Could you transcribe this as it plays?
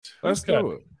Let's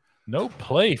do it. No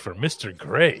play for Mr.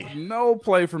 Gray. No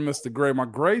play for Mr. Gray. My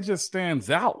gray just stands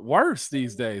out worse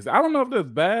these days. I don't know if that's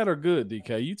bad or good,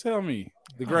 DK. You tell me.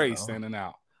 The gray standing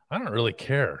out. I don't really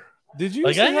care. Did you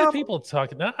like? See I hear people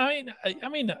talking. I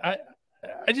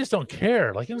just don't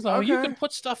care. Like, it's like, you can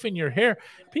put stuff in your hair.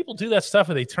 People do that stuff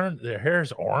and they turn their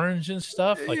hairs orange and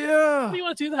stuff. Like, what do you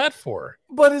want to do that for?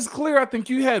 But it's clear. I think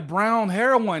you had brown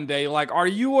hair one day. Like, were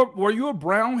you a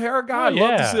brown hair guy? I'd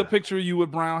love to see a picture of you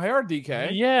with brown hair,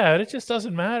 DK. Yeah, it just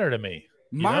doesn't matter to me.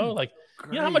 You know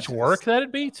how much work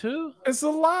that'd be too? It's a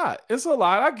lot.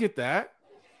 I get that.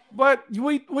 But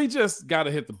we just got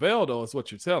to hit the bell, though, is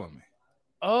what you're telling me.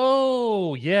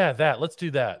 Oh, yeah, that. Let's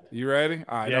do that. You ready?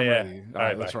 All right, I'm ready. All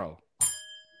right, let's roll.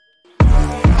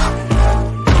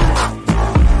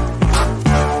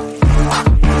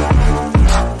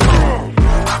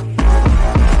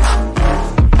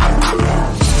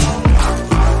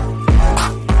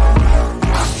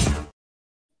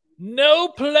 No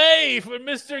play for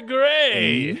Mr.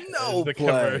 Gray. No the play.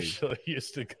 Commercial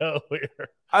used to go here.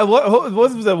 What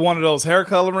was that? One of those hair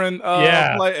coloring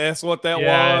play? That's what that was.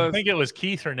 I think it was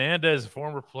Keith Hernandez,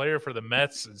 former player for the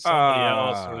Mets, and somebody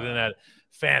else was in that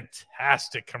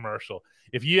fantastic commercial.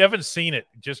 If you haven't seen it,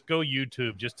 just go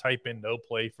YouTube. Just type in "no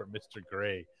play for Mr.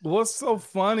 Gray." What's so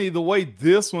funny? The way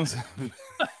this one's.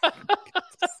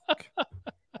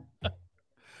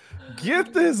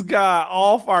 Get this guy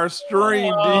off our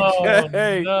stream,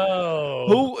 DK. No.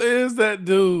 Who is that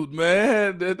dude,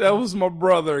 man? That was my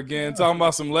brother again, talking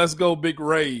about some Let's Go Big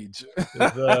Rage.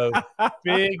 The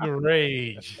Big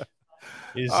Rage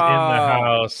is in the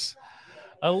house.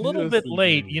 A little bit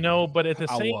late, but at the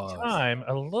same time,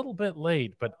 a little bit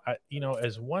late. But,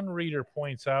 as one reader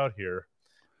points out here,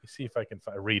 let's see if I can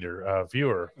find a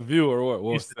viewer.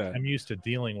 What's that? I'm used to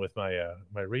dealing with my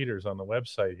readers on the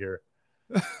website here.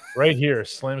 Right here,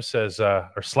 Slap says,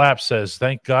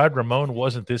 "Thank God Ramon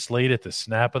wasn't this late at the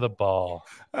snap of the ball."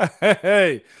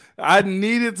 Hey, I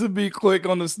needed to be quick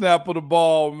on the snap of the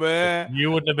ball, man.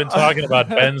 You wouldn't have been talking about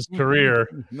Ben's career.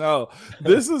 No,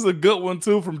 this is a good one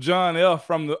too from John F.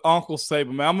 from the Uncle's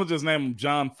Table, man. I'm gonna just name him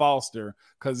John Foster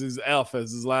because his F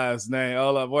as his last name.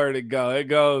 Oh, where'd it go? It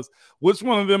goes, which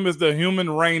one of them is the human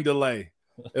rain delay?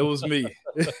 It was me.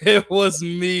 It was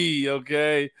me.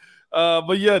 Okay.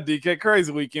 But yeah, DK,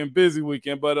 crazy weekend, busy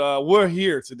weekend, but we're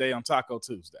here today on Taco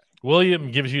Tuesday.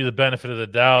 William gives you the benefit of the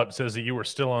doubt, says that you were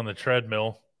still on the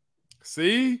treadmill.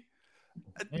 See?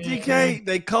 DK,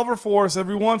 they cover for us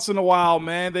every once in a while,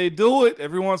 man. They do it.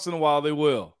 Every once in a while, they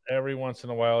will. Every once in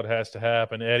a while, it has to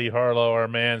happen. Eddie Harlow, our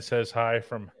man, says hi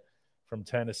from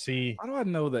Tennessee. How do I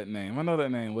know that name? I know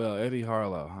that name well, Eddie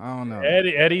Harlow. I don't know.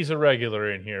 Eddie's a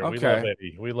regular in here. Okay.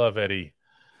 We love Eddie.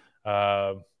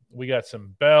 We got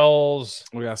some bells.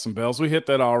 We hit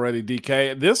that already,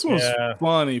 DK. This one's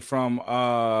funny from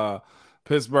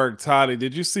Pittsburgh Toddy.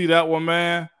 Did you see that one,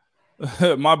 man?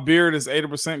 My beard is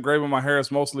 80% gray, but my hair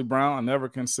is mostly brown. I never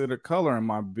considered color in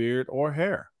my beard or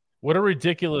hair. What a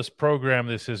ridiculous program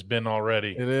this has been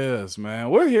already. It is, man.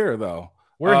 We're here, though.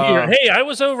 We're here. Hey, I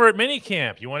was over at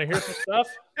minicamp. You want to hear some stuff?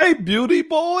 Hey, beauty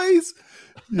boys.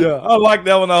 Yeah, I like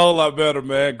that one a whole lot better,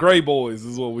 man. Gray boys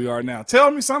is what we are now. Tell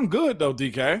me something good, though,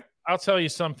 DK. I'll tell you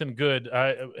something good.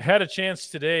 I had a chance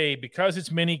today because it's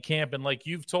minicamp, and like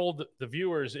you've told the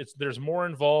viewers, there's more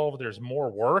involved. There's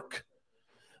more work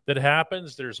that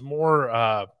happens. There's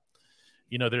more,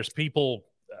 there's people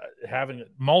having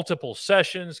multiple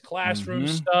sessions, classroom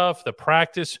stuff. The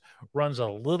practice runs a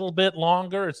little bit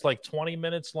longer. It's like 20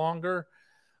 minutes longer.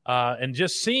 And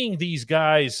just seeing these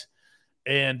guys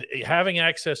and having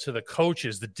access to the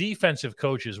coaches, the defensive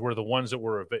coaches were the ones that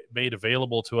were made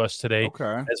available to us today,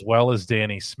 as well as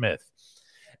Danny Smith.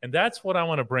 And that's what I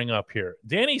want to bring up here.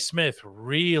 Danny Smith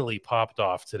really popped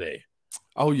off today.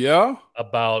 Oh, yeah?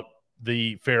 About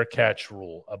the fair catch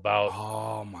rule, about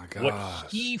what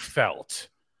he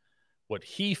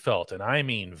felt, and I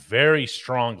mean very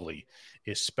strongly,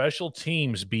 is special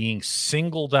teams being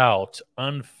singled out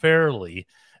unfairly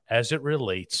as it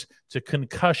relates to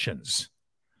concussions.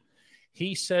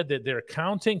 He said that they're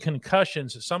counting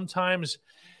concussions. Sometimes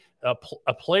a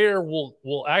player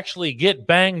will actually get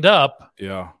banged up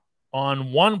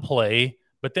on one play,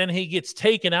 but then he gets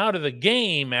taken out of the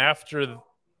game after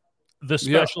the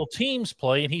special teams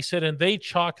play. And he said, and they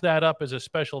chalk that up as a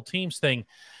special teams thing.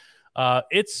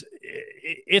 It's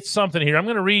something here. I'm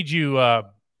going to read you. I'm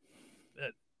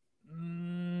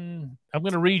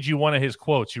going to read you one of his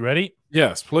quotes. You ready?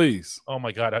 Yes, please. Oh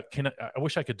my God. I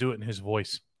wish I could do it in his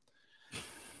voice.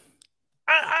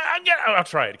 I'm I'll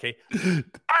try it, okay?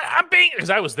 I'm being, because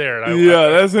I was there.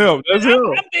 That's him. That's him.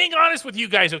 I'm being honest with you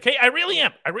guys, okay? I really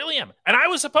am. And I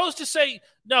was supposed to say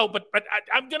no, but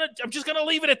I'm just gonna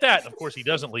leave it at that. Of course, he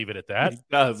doesn't leave it at that. He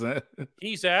doesn't.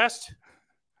 He's asked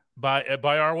by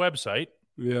our website,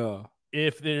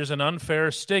 if there's an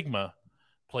unfair stigma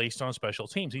placed on special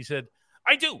teams. He said,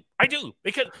 I do,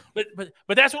 because but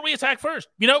that's when we attack first.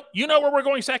 You know where we're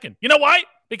going second. You know why?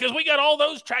 Because we got all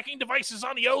those tracking devices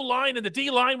on the O-line and the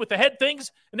D-line with the head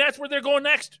things, and that's where they're going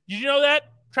next. Did you know that?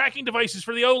 Tracking devices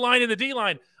for the O-line and the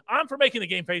D-line. I'm for making the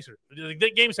game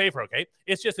safer, okay?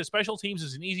 It's just that special teams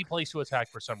is an easy place to attack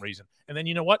for some reason. And then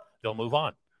you know what? They'll move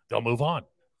on.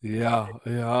 Yeah.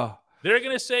 They're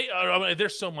going to say,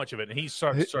 there's so much of it. And he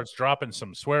starts dropping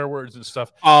some swear words and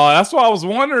stuff. Oh, that's why I was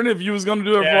wondering if you was going to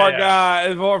do it for our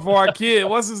guy, for our kid.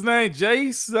 What's his name?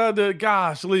 Jace?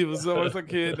 Gosh, leave us. What's a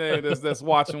kid name that's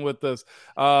watching with us?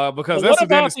 Because that's the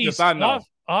Dennis Smith I know.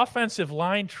 Offensive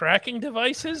line tracking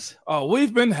devices? Oh,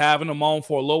 we've been having them on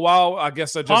for a little while. I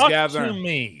guess they're just gathering. Talk to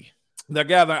me. They're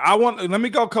gathering. Let me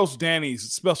go Coach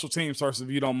Danny's special teams first, if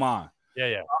you don't mind.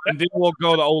 Yeah. And then we'll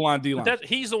go to O-line, D-line.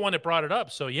 He's the one that brought it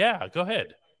up. So, yeah, go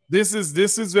ahead. This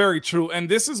is very true. And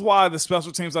this is why the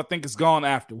special teams, I think, is gone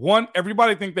after. One,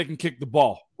 everybody think they can kick the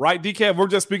ball, right, DK? We're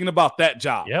just speaking about that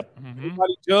job. Yep.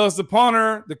 Everybody judges the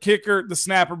punter, the kicker, the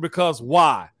snapper, because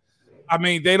why? I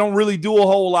mean, they don't really do a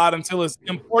whole lot until it's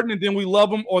important, and then we love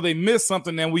them, or they miss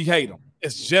something, and we hate them.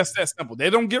 It's just that simple. They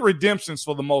don't get redemptions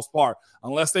for the most part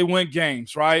unless they win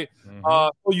games, right?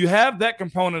 So you have that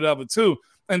component of it, too.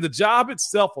 And the job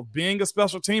itself of being a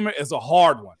special teamer is a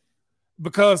hard one,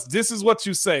 because this is what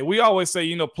you say. We always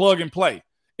say, plug and play.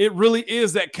 It really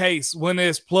is that case when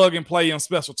it's plug and play on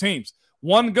special teams.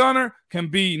 One gunner can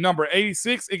be number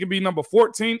 86. It can be number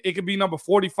 14. It can be number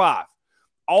 45.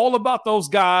 All about those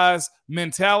guys'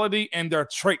 mentality and their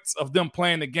traits of them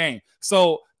playing the game.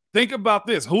 So think about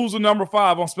this. Who's the number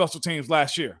 5 on special teams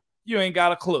last year? You ain't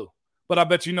got a clue. But I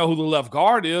bet you know who the left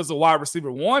guard is, the wide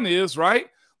receiver 1 is, right?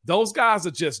 Those guys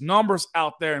are just numbers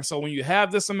out there. And so when you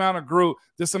have this amount of group,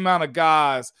 this amount of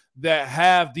guys that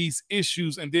have these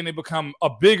issues, and then they become a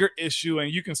bigger issue,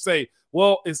 and you can say,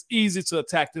 well, it's easy to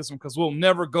attack this one because we'll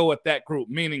never go at that group,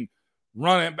 meaning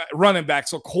running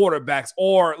backs or quarterbacks,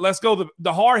 or let's go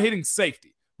the hard-hitting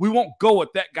safety. We won't go at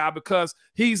that guy because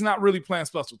he's not really playing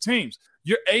special teams.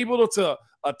 You're able to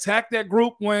attack that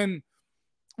group when,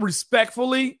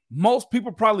 respectfully, most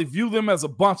people probably view them as a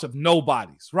bunch of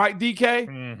nobodies, right,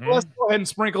 DK? Let's go ahead and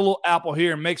sprinkle a little apple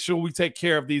here and make sure we take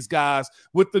care of these guys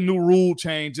with the new rule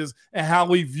changes and how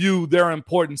we view their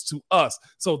importance to us.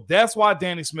 So that's why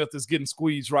Danny Smith is getting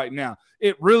squeezed right now.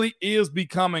 It really is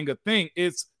becoming a thing.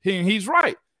 He's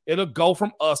right. It'll go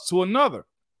from us to another.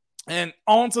 And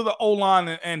on to the O-line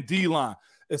and D-line.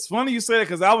 It's funny you say that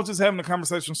because I was just having a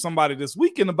conversation with somebody this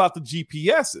weekend about the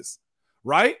GPSs,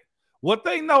 right? What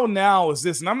they know now is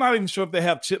this, and I'm not even sure if they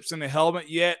have chips in the helmet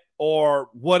yet or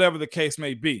whatever the case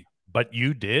may be. But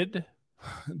you did?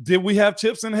 Did we have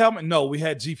chips in the helmet? No, we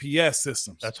had GPS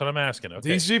systems. That's what I'm asking. Okay.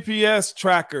 These GPS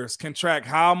trackers can track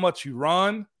how much you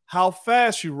run, how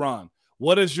fast you run.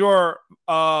 What is your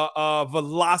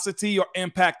velocity or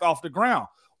impact off the ground?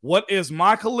 What is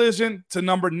my collision to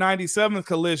number 97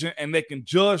 collision? And they can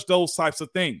judge those types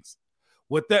of things.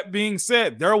 With that being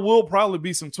said, there will probably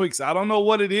be some tweaks. I don't know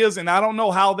what it is, and I don't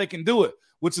know how they can do it,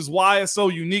 which is why it's so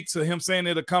unique to him saying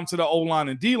it'll come to the O-line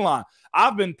and D-line.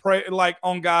 I've been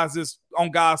on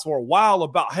guys for a while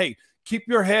about, hey, keep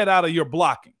your head out of your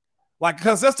blocking.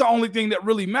 Because that's the only thing that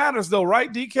really matters, though,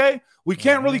 right, DK? We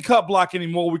can't really cut block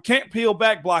anymore. We can't peel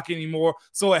back block anymore.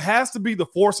 So it has to be the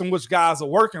force in which guys are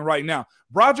working right now.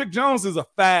 Broderick Jones is a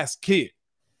fast kid,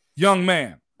 young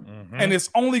man. And it's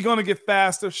only going to get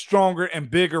faster, stronger,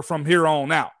 and bigger from here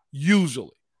on out,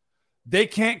 usually. They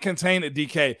can't contain it,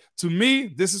 DK. To me,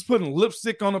 this is putting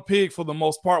lipstick on a pig for the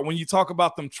most part when you talk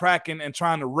about them tracking and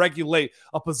trying to regulate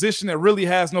a position that really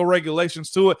has no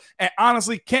regulations to it and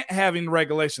honestly can't have any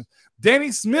regulations.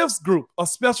 Danny Smith's group of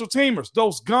special teamers,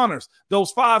 those gunners,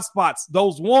 those 5 spots,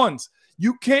 those ones,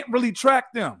 you can't really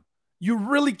track them. You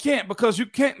really can't, because you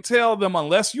can't tell them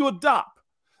unless you adopt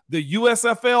the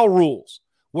USFL rules,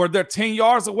 where they're 10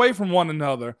 yards away from one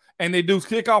another and they do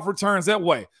kickoff returns that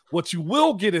way. What you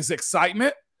will get is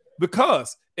excitement,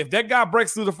 because if that guy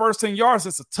breaks through the first 10 yards,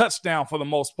 it's a touchdown for the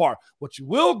most part. What you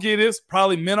will get is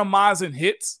probably minimizing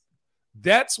hits.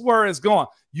 That's where it's going.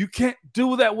 You can't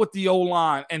do that with the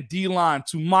O-line and D-line,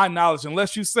 to my knowledge,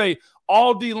 unless you say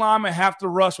all D linemen have to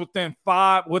rush within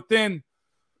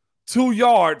 2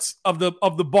 yards of the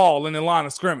ball in the line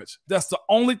of scrimmage. That's the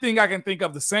only thing I can think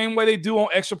of. The same way they do on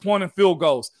extra point and field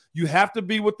goals. You have to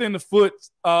be within the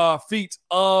feet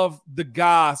of the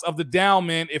guys, of the down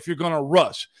men, if you're going to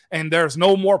rush. And there's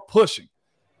no more pushing.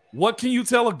 What can you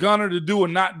tell a gunner to do or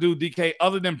not do, DK,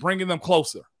 other than bringing them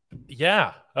closer?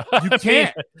 Yeah.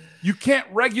 You can't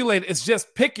regulate it. It's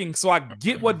just picking. So I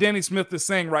get what Danny Smith is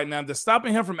saying right now. They're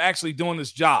stopping him from actually doing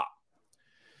his job.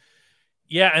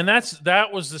 Yeah, and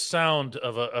that was the sound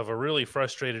of a really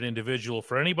frustrated individual.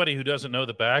 For anybody who doesn't know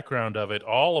the background of it,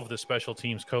 all of the special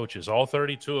teams coaches, all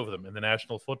 32 of them in the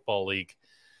National Football League,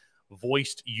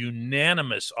 voiced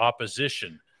unanimous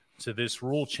opposition to this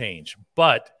rule change.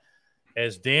 But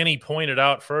as Danny pointed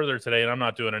out further today, and I'm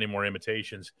not doing any more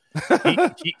imitations,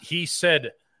 he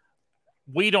said,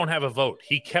 we don't have a vote.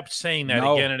 He kept saying that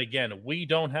again and again. We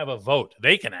don't have a vote.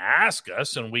 They can ask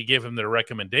us, and we give them their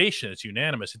recommendation. It's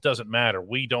unanimous. It doesn't matter.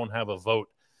 We don't have a vote.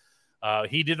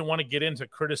 He didn't want to get into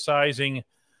criticizing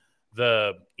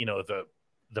the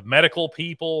medical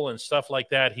people and stuff like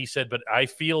that. He said, but I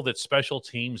feel that special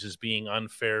teams is being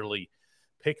unfairly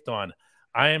picked on.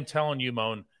 I am telling you,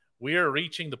 Moan, we are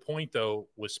reaching the point, though,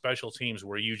 with special teams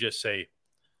where you just say,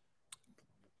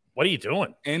 what are you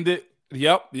doing?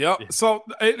 Yep. So,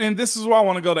 and this is where I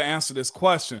want to go to answer this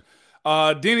question.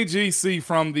 Denny GC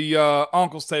from the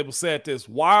Uncle's Table said this: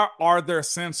 why are there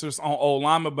sensors on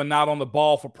O-linemen but not on the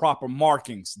ball for proper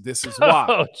markings? This is why.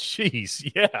 Oh,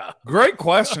 jeez. Yeah. Great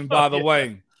question, by the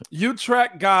way. You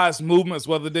track guys' movements,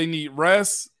 whether they need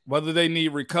rest, whether they need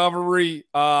recovery.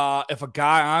 If a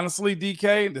guy, honestly,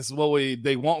 DK, this is what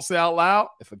they won't say out loud.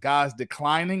 If a guy's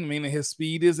declining, meaning his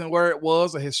speed isn't where it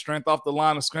was or his strength off the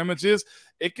line of scrimmage is,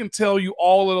 it can tell you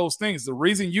all of those things. The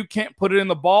reason you can't put it in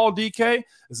the ball, DK,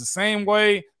 is the same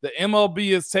way the MLB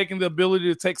is taking the ability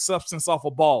to take substance off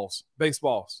of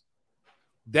baseballs.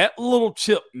 That little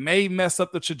chip may mess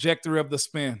up the trajectory of the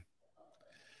spin.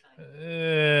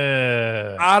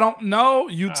 I don't know.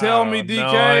 You tell me, DK. No,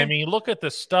 I mean, look at the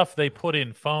stuff they put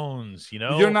in phones,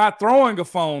 You're not throwing a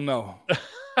phone, though.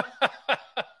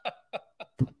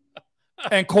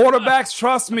 And quarterbacks,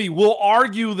 trust me, will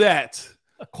argue that.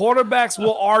 Quarterbacks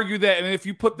will argue that. And if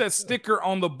you put that sticker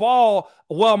on the ball,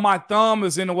 well, my thumb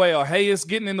is in the way, or hey, it's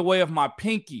getting in the way of my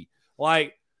pinky.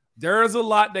 Like, there's a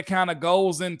lot that kind of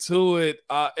goes into it.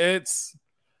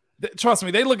 Trust me,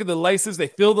 they look at the laces. They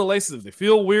feel the laces. If they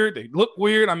feel weird, they look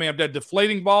weird. I mean, if they're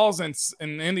deflating balls in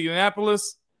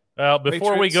Indianapolis. Well,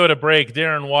 before we go to break,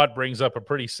 Darren Watt brings up a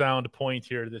pretty sound point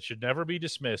here that should never be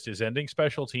dismissed: is ending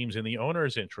special teams in the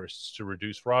owner's interests to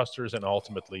reduce rosters and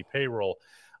ultimately payroll.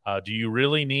 Do you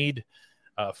really need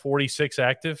 46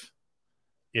 active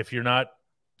if you're not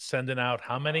sending out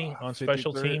how many on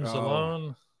special teams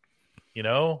alone?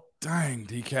 Dang,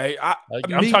 DK. I'm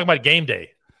talking about game day.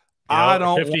 I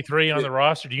don't 53 on the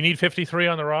roster. Do you need 53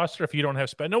 on the roster if you don't have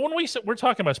No, when we're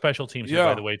talking about special teams here,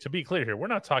 by the way, to be clear here, we're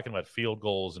not talking about field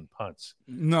goals and punts.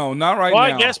 No, not right now.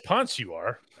 Well, I guess punts you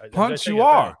are. Punts you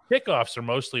are. Kickoffs are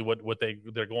mostly what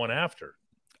they're going after.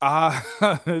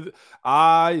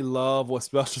 I love what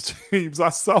special teams. I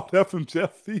saw that from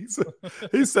Jeff Thiessen.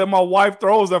 He said my wife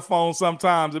throws her phone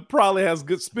sometimes. It probably has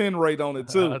good spin rate on it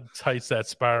too. Tights that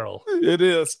spiral. It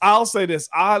is. I'll say this: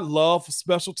 I love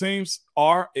special teams.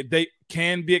 They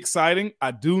can be exciting.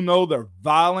 I do know they're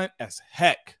violent as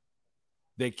heck.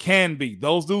 They can be.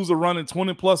 Those dudes are running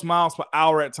 20 plus miles per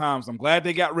hour at times. I'm glad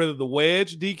they got rid of the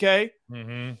wedge, DK.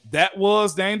 Mm-hmm. That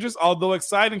was dangerous, although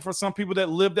exciting for some people that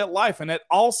lived that life. And that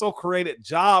also created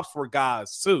jobs for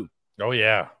guys too. Oh,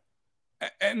 yeah.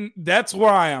 And that's where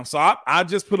I am. So I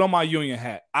just put on my union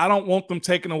hat. I don't want them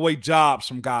taking away jobs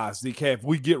from guys, DK, if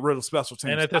we get rid of special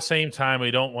teams. And at the same time,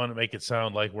 we don't want to make it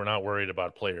sound like we're not worried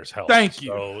about players' health. Thank you.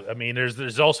 So, I mean,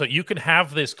 there's also, you can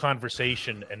have this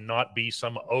conversation and not be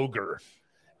some ogre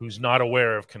who's not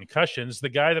aware of concussions. The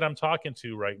guy that I'm talking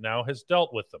to right now has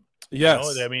dealt with them.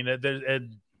 Yes. I mean,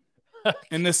 and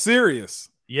they're serious.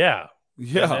 Yeah.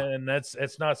 Yeah. And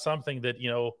it's not something that,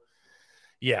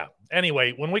 yeah.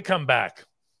 Anyway, when we come back,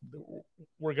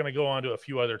 we're going to go on to a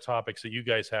few other topics that you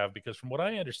guys have, because from what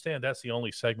I understand, that's the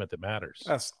only segment that matters.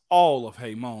 That's all of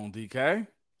Hey Moan, DK.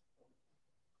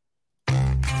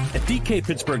 At DK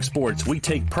Pittsburgh Sports, we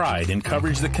take pride in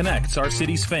coverage that connects our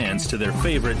city's fans to their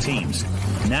favorite teams.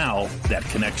 Now, that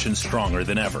connection's stronger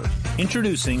than ever.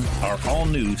 Introducing our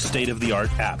all-new state-of-the-art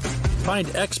app.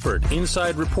 Find expert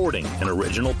inside reporting and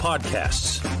original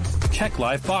podcasts. Check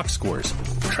live box scores.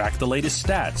 Track the latest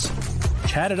stats.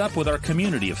 Chat it up with our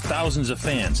community of thousands of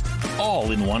fans,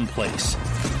 all in one place.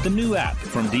 The new app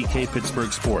from DK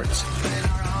Pittsburgh Sports.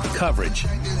 Coverage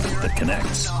that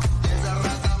connects.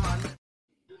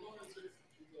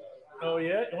 Oh,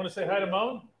 yeah? You want to to say hi to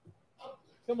Moan?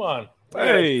 Come on.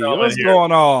 Hey, what's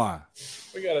going on?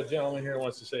 We got a gentleman here who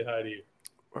wants to say hi to you.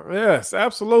 Yes,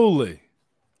 absolutely.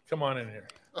 Come on in here.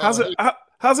 How's it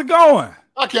going?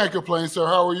 I can't complain, sir.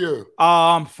 How are you?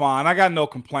 I'm fine. I got no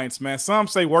complaints, man. Some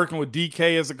say working with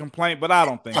DK is a complaint, but I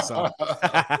don't think so.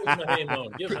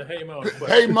 Give him a hey, Moan.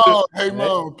 Hey,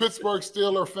 Moan. Pittsburgh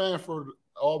Steelers fan for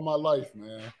all my life,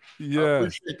 man. Yeah. I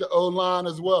appreciate the O-line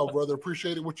as well, brother.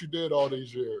 Appreciated what you did all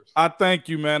these years. I thank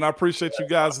you, man. I appreciate you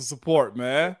guys' support,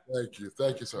 man. Thank you.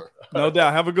 Thank you, sir. No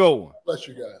doubt. Have a good one. Bless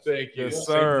you guys. Thank you. Yes,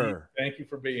 sir. Thank you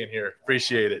for being here.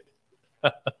 Appreciate it.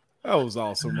 That was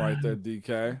awesome right there,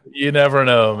 DK. You never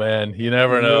know, man. You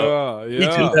never know. Yeah. We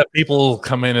do have people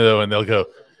come in, though, and they'll go,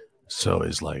 so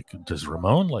does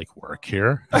Ramon, work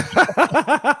here?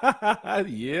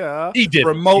 Yeah. He did.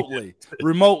 Remotely,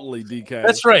 DK.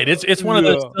 That's right. It's one of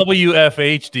those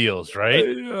WFH deals, right?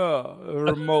 Yeah,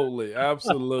 remotely.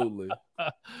 Absolutely.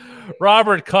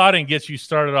 Robert Cotton gets you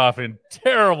started off in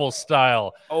terrible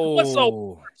style. Oh. What's the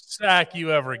worst sack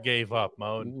you ever gave up,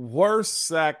 Moan? Worst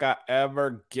sack I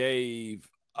ever gave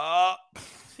up.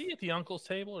 Is he at the uncle's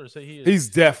table, or is he? He's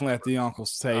definitely at the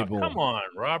uncle's table. Oh, come on,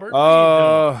 Robert.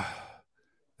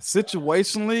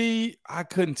 Situationally, I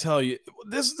couldn't tell you.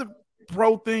 This is the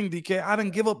pro thing, DK. I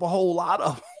didn't give up a whole lot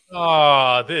of them.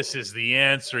 Oh, this is the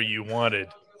answer you wanted.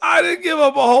 I didn't give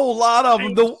up a whole lot of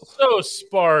them. So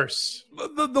sparse.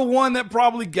 The one that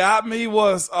probably got me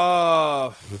was it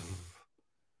was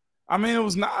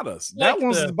Nadas. That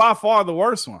one's by far the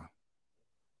worst one.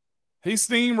 He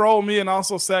steamrolled me and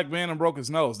also sacked Ben and broke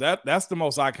his nose. That's the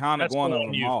most iconic one of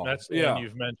them all. That's the one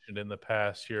you've mentioned in the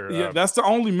past here. Yeah, that's the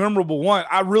only memorable one.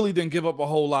 I really didn't give up a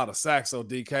whole lot of sacks, though,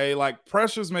 DK. Like,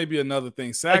 pressure may be another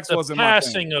thing. Sacks wasn't my thing.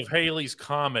 Passing of Haley's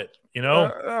Comet, you know?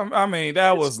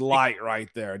 That was light right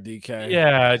there, DK.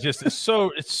 Yeah, it's so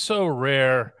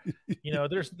rare. You know,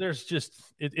 there's just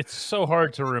it's so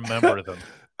hard to remember them.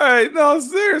 Hey, no,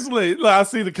 seriously. Look, I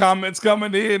see the comments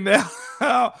coming in now.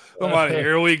 Somebody,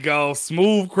 here we go.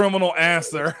 Smooth criminal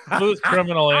answer. Smooth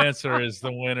criminal answer is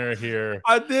the winner here.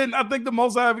 I think the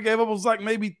most I ever gave up was like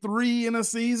maybe 3 in a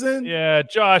season. Yeah,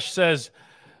 Josh says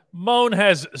Moan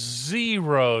has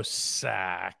 0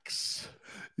 sacks.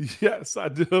 Yes, I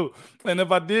do. And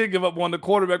if I did give up one, the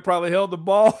quarterback probably held the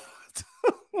ball.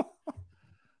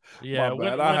 Yeah,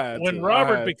 when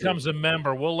Robert becomes a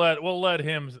member, we'll let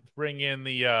him bring in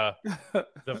the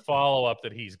follow-up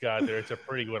that he's got there. It's a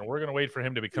pretty good one. We're going to wait for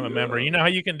him to become a member. You know how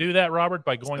you can do that, Robert?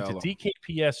 By going to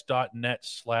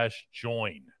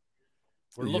dkps.net/join.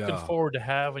 We're looking forward to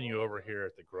having you over here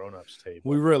at the grown-ups table.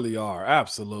 We really are.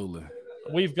 Absolutely.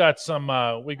 We've got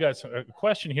a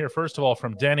question here, first of all,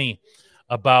 from Denny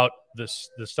about the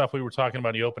stuff we were talking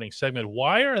about in the opening segment.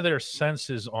 Why are there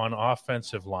sensors on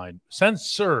offensive linemen?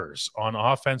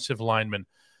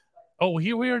 Oh,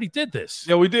 we already did this.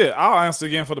 Yeah, we did. I'll answer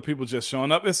again for the people just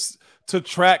showing up. It's to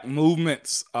track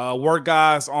movements, where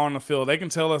guys are on the field. They can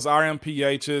tell us our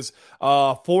MPHs,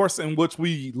 force in which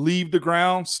we leave the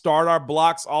ground, start our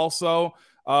blocks also.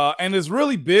 And it's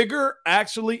really bigger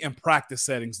actually in practice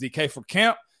settings, DK, for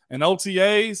camp and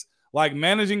OTAs. Like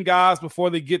managing guys before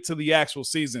they get to the actual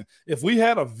season. If we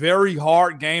had a very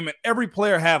hard game, and every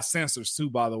player have sensors too,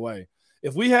 by the way.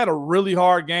 If we had a really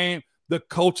hard game, the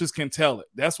coaches can tell it.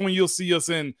 That's when you'll see us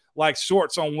in like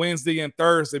shorts on Wednesday and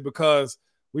Thursday because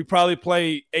we probably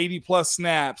played 80+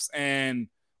 snaps and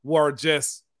were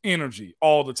just energy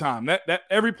all the time. That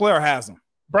every player has them.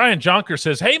 Brian Jonker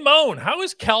says, "Hey, Moan, how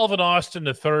is Calvin Austin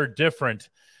III different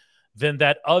than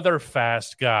that other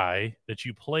fast guy that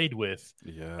you played with,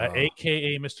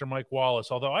 a.k.a. Mr. Mike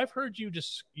Wallace?" Although I've heard you've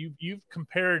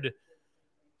compared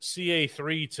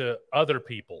CA3 to other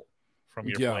people from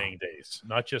your playing days,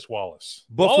 not just Wallace.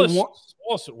 But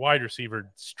Wallace wide receiver,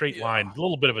 straight line, a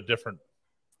little bit of a different.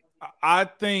 I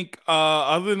think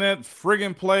other than that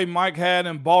friggin' play Mike had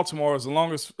in Baltimore is the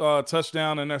longest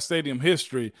touchdown in their stadium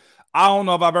history. I don't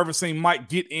know if I've ever seen Mike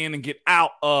get in and get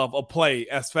out of a play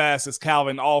as fast as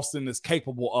Calvin Austin is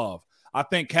capable of. I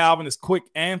think Calvin is quick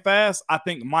and fast. I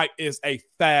think Mike is a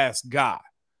fast guy.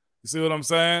 You see what I'm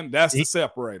saying? That's the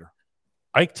separator.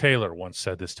 Ike Taylor once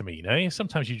said this to me. You know,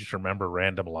 sometimes you just remember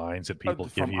random lines that people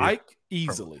give you. From Ike,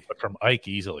 easily. From Ike,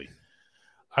 easily.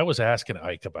 I was asking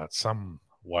Ike about some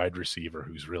wide receiver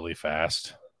who's really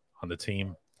fast on the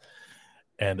team.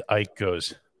 And Ike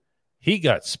goes, he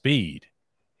got speed.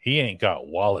 He ain't got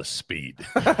Wallace speed. Yeah.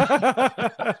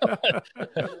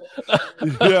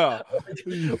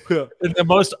 In the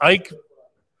most Ike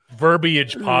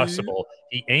verbiage possible.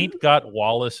 He ain't got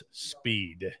Wallace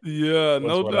speed. Yeah,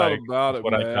 no doubt about it,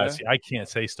 man. I can't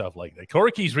say stuff like that.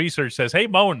 Corky's research says, "Hey,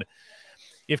 Moan,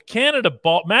 If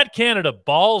Matt Canada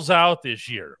balls out this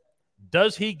year,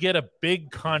 does he get a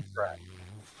big contract?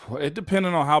 It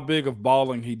depending on how big of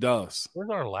balling he does. Where's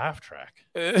our laugh track?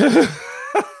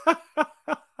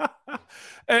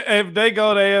 If they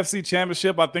go to AFC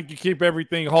Championship, I think you keep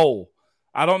everything whole.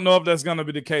 I don't know if that's going to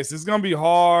be the case. It's going to be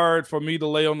hard for me to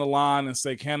lay on the line and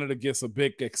say Canada gets a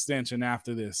big extension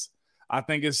after this. I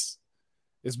think it's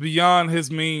beyond his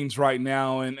means right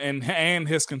now and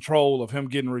his control of him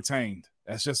getting retained.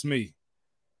 That's just me.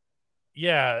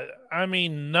 Yeah, I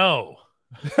mean, no.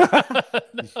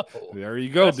 No. There you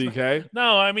go, DK.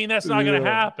 No, I mean, that's not going to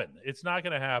happen. It's not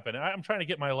going to happen. I'm trying to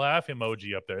get my laugh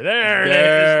emoji up there.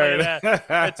 There it is.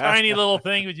 That tiny little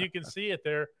thing, but you can see it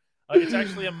there. It's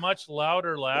actually a much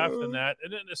louder laugh than that.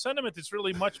 And the sentiment is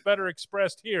really much better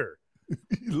expressed here.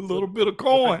 A little bit of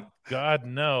coin. God,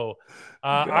 no.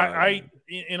 I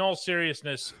in all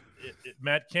seriousness,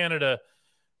 Matt Canada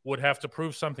would have to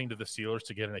prove something to the Steelers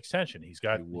to get an extension. He's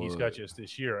got just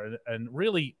this year. And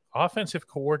really, offensive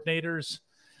coordinators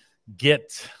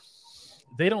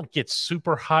they don't get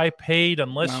super high paid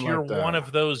unless you're one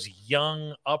of those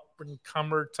young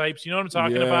up-and-comer types. You know what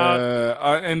I'm talking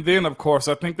about? And then, of course,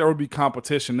 I think there would be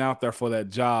competition out there for that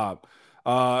job.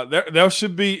 There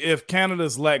should be, if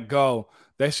Canada's let go,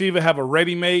 they should either have a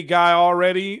ready-made guy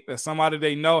already, that's somebody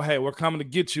they know, hey, we're coming to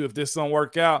get you if this don't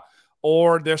work out,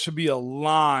 or there should be a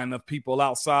line of people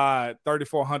outside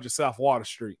 3400 South Water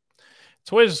Street.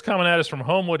 Toys is coming at us from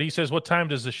Homewood. He says, what time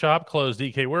does the shop close,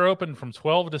 DK? We're open from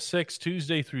 12 to 6,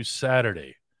 Tuesday through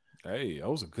Saturday. Hey,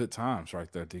 those are good times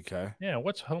right there, DK. Yeah,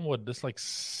 what's Homewood? This like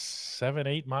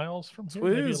 7-8 miles from here?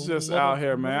 Twizz just out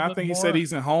here, man. I think he said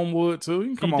he's in Homewood, too. You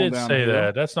can come on down. He did say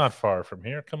that. That's not far from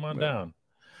here. Come on down.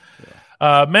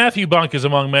 Yeah. Matthew Bunk is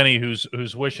among many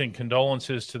who's wishing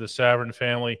condolences to the Savern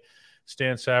family.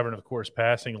 Stan Savern, of course,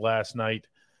 passing last night.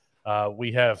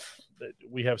 We have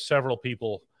several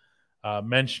people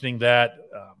mentioning that,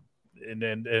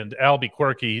 and Albie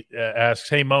Quirky asks,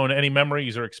 "Hey Moan, any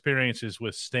memories or experiences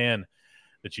with Stan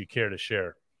that you care to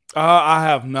share?" I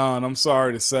have none. I'm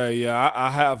sorry to say, yeah, I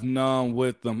have none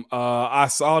with them. I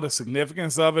saw the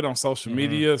significance of it on social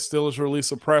media. Steelers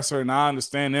release a presser, and I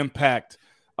understand the impact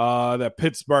that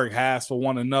Pittsburgh has for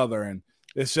one another, and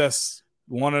it's just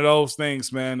one of those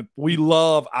things, man. We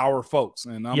love our folks,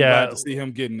 and I'm glad to see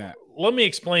him getting that. Let me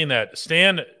explain that.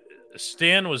 Stan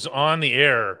was on the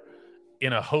air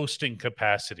in a hosting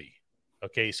capacity.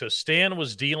 Okay, so Stan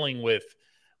was dealing with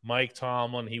Mike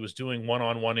Tomlin. He was doing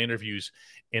one-on-one interviews.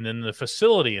 And in the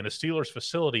facility, in a Steelers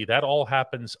facility, that all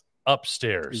happens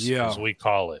upstairs, as we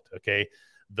call it, okay?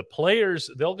 The players,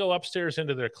 they'll go upstairs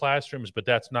into their classrooms, but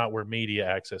that's not where media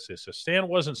access is. So Stan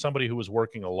wasn't somebody who was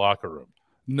working a locker room.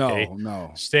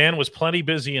 No. Stan was plenty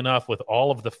busy enough with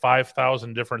all of the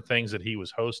 5,000 different things that he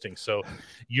was hosting. So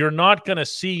you're not going to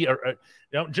see,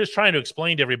 I'm just trying to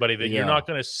explain to everybody that you're not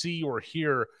going to see or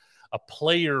hear a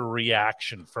player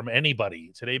reaction from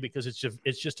anybody today because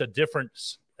it's just a different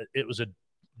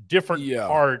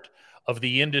part of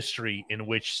the industry in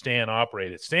which Stan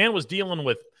operated. Stan was dealing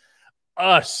with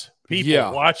us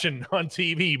people watching on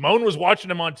TV. Moan was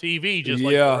watching him on TV just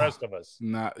like the rest of us.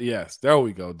 There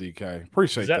we go, DK.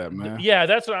 Appreciate that, man. Yeah,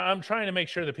 that's what I'm trying to make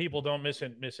sure that people don't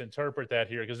misinterpret that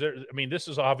here because this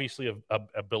is obviously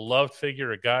a beloved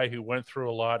figure, a guy who went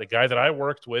through a lot, a guy that I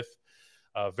worked with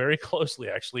very closely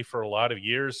actually for a lot of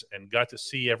years and got to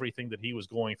see everything that he was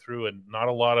going through, and not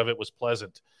a lot of it was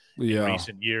pleasant in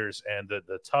recent years. And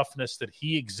the toughness that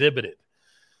he exhibited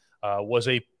was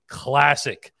a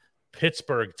classic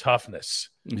Pittsburgh toughness.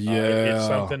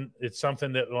 It's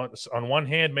something that on one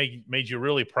hand made you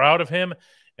really proud of him,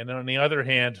 and then on the other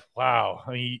hand, wow,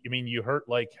 I mean you hurt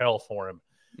like hell for him.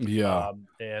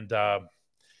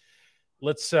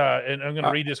 Let's and I'm going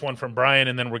to read this one from Brian,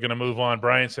 and then we're going to move on.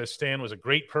 Brian says Stan was a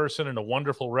great person and a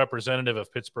wonderful representative of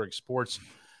Pittsburgh sports.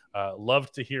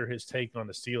 Loved to hear his take on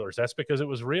the Steelers. That's because it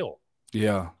was real.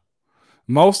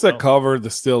 Most that cover the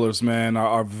Steelers, man,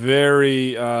 are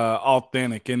very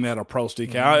authentic in that approach.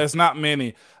 DK. It's not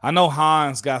many. I know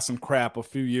Hines got some crap a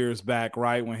few years back,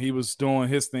 right, when he was doing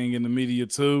his thing in the media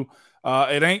too.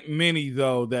 It ain't many,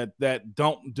 though, that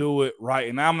don't do it right.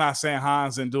 And I'm not saying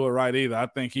Hines didn't do it right either. I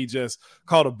think he just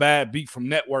caught a bad beat from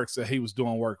networks that he was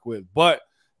doing work with. But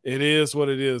it is what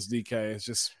it is, DK. It's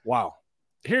just, wow.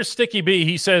 Here's Sticky B.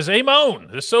 He says, "Hey,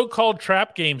 Moan, the so-called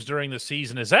trap games during the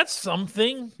season, is that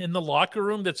something in the locker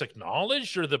room that's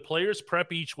acknowledged, or the players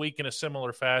prep each week in a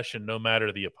similar fashion no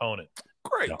matter the opponent?"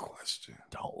 Great question.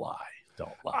 Don't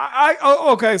lie.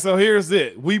 Okay, so here's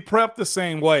it. We prep the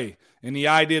same way, and the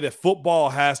idea that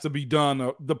football has to be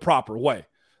done the proper way.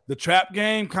 The trap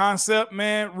game concept,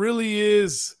 man, really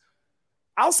is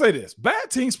 – I'll say this. Bad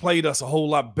teams played us a whole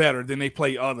lot better than they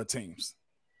play other teams.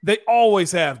 They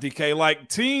always have, DK. Like,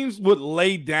 teams would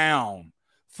lay down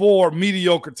for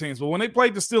mediocre teams. But when they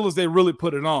played the Steelers, they really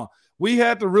put it on. We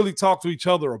had to really talk to each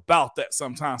other about that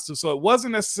sometimes too. So it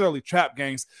wasn't necessarily trap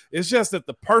games. It's just that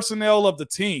the personnel of the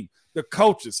team, the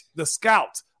coaches, the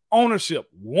scouts, ownership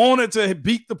wanted to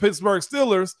beat the Pittsburgh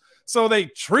Steelers. So they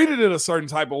treated it a certain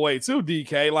type of way too,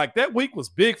 DK. Like, that week was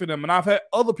big for them. And I've had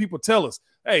other people tell us,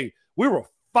 hey, we were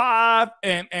 5-6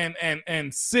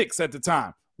 at the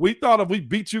time. We thought if we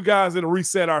beat you guys, it'll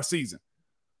reset our season.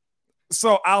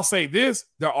 So I'll say this.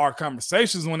 There are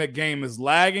conversations when that game is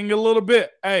lagging a little bit.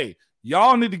 Hey,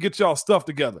 y'all need to get y'all stuff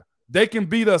together. They can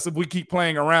beat us if we keep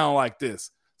playing around like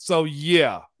this. So,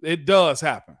 yeah, it does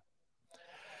happen.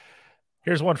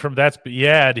 Here's one from That's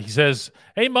Yad. He says,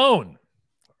 hey, Moan,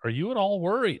 are you at all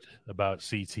worried about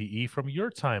CTE from your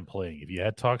time playing? If you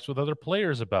had talks with other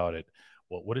players about it,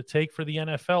 what would it take for the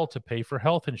NFL to pay for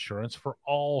health insurance for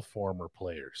all former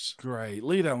players? Great.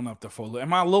 Lead on up there for a little.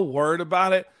 Am I a little worried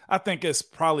about it? I think it's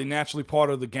probably naturally part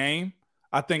of the game.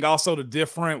 I think also the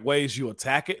different ways you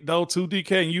attack it, though, too,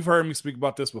 DK, and you've heard me speak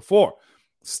about this before.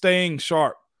 Staying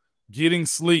sharp, getting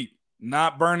sleep,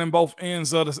 not burning both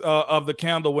ends of the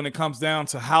candle when it comes down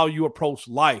to how you approach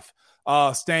life.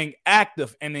 Staying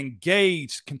active and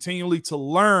engaged, continually to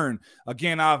learn.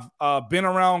 Again, I've been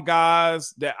around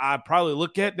guys that I probably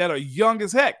look at that are young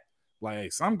as heck. Like, hey,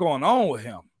 something going on with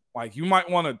him. Like, you might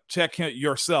want to check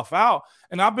yourself out.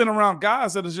 And I've been around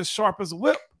guys that are just sharp as a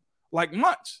whip, like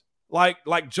Munch, like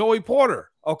Joey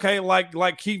Porter, okay,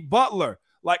 like Keith Butler,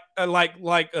 like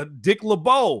Dick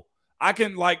LeBeau.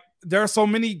 There are so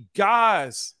many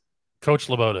guys. Coach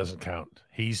LeBeau doesn't count.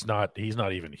 He's not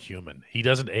even human. He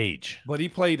doesn't age. But he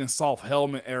played in soft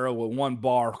helmet era with one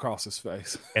bar across his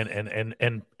face.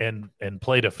 And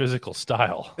played a physical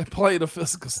style. And played a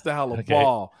physical style of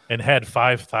ball. And had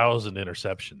 5,000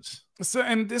 interceptions. So,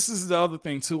 and this is the other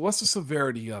thing too. What's the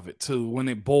severity of it too when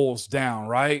it boils down,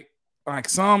 right? Like,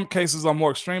 some cases are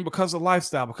more extreme because of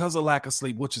lifestyle, because of lack of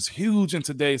sleep, which is huge in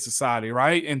today's society,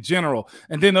 right? In general.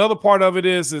 And then the other part of it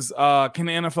is can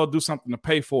the NFL do something to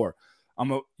pay for it? I'm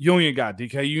a union guy,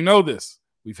 DK. You know this.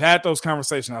 We've had those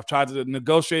conversations. I've tried to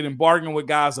negotiate and bargain with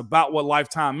guys about what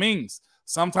lifetime means.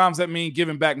 Sometimes that means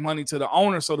giving back money to the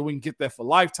owner so that we can get that for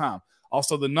lifetime.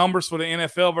 Also, the numbers for the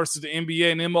NFL versus the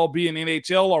NBA and MLB and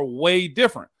NHL are way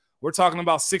different. We're talking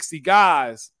about 60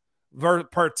 guys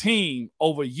per team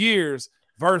over years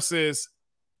versus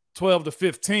 12 to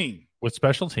 15. With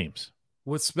special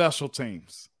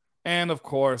teams. And, of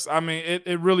course, I mean,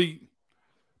 it really –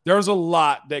 there's a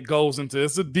lot that goes into it.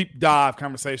 It's a deep dive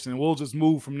conversation, and we'll just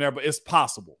move from there, but it's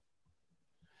possible.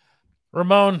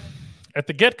 Ramon, at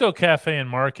the Get-Go Cafe and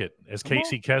Market, as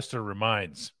Casey Kester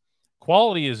reminds,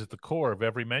 quality is at the core of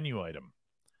every menu item.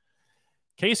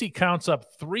 Casey counts up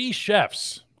 3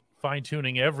 chefs,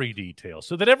 fine-tuning every detail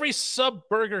so that every sub,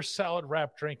 burger, salad,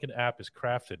 wrap, drink, and app is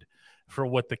crafted for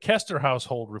what the Kester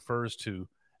household refers to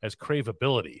as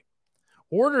craveability.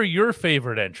 Order your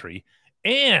favorite entry,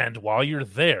 and while you're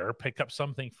there, pick up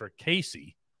something for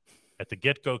Casey at the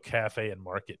Get-Go Cafe and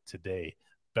Market today.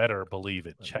 Better believe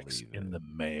it. Checks in the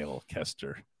mail,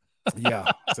 Kester.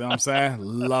 Yeah. See what I'm saying?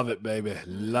 Love it, baby.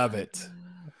 Love it.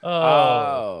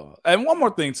 Oh. And one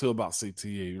more thing, too, about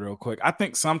CTE real quick. I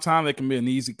think sometimes it can be an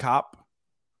easy cop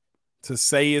to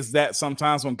say is that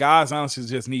sometimes when guys honestly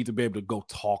just need to be able to go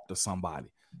talk to somebody.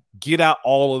 Get out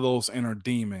all of those inner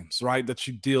demons, right, that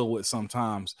you deal with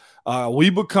sometimes. We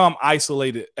become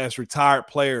isolated as retired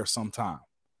players sometimes,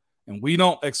 and we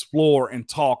don't explore and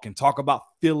talk about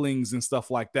feelings and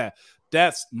stuff like that.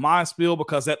 That's my spiel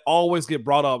because that always get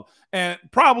brought up. And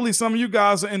probably some of you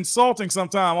guys are insulting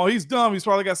sometimes. Oh, he's dumb. He's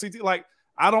probably got CT. Like,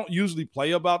 I don't usually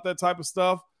play about that type of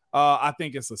stuff. I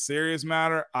think it's a serious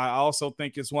matter. I also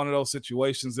think it's one of those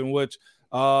situations in which,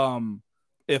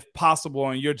 if possible,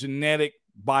 and your genetic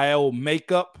bio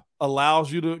makeup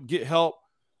allows you to get help,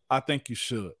 I think you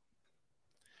should.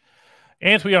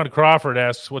 Antoine Crawford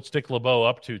asks, what's Dick LeBeau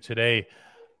up to today?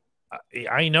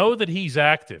 I know that he's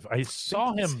active. I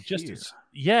saw him just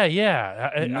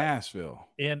in Nashville.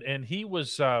 And he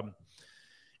was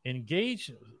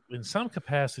engaged in some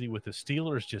capacity with the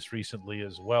Steelers just recently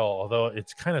as well, although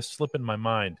it's kind of slipping my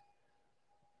mind.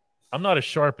 I'm not as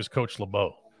sharp as Coach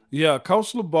LeBeau. Yeah,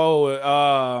 Coach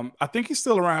LeBeau, I think he's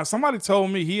still around. Somebody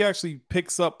told me he actually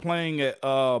picks up playing at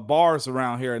bars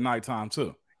around here at nighttime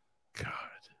too. God.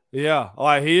 Yeah,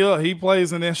 like he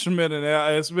plays an instrument, and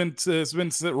it's been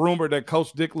rumored that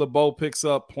Coach Dick LeBeau picks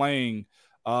up playing,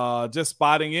 just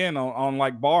spotting in on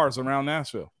like bars around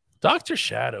Nashville. Dr.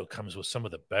 Shadow comes with some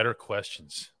of the better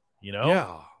questions, you know?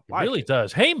 Yeah. It really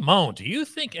does. Hey, Moan, do you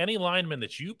think any lineman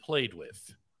that you played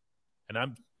with, and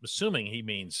I'm assuming he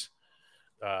means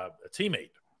a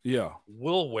teammate,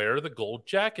 will wear the gold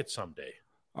jacket someday?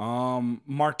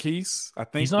 Marquise, I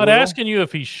think he's not asking you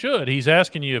if he should. He's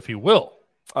asking you if he will.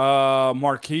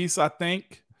 Marquise, I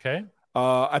think. Okay.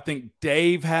 I think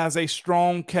Dave has a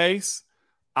strong case.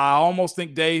 I almost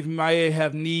think Dave may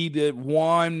have needed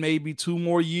 1, maybe 2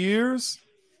 more years.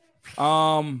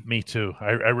 Me too.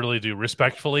 I really do.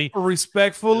 Respectfully,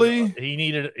 he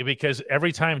needed it because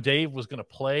every time Dave was going to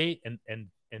play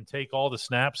and take all the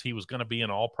snaps, he was going to be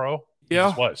an All-Pro. He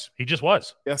just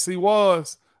was. Yes, he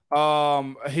was.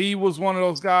 He was one of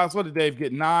those guys. What did Dave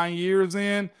get? 9 years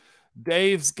in.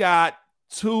 Dave's got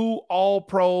 2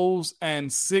 All-Pros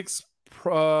and 6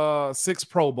 Pro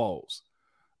Bowls.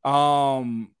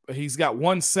 He's got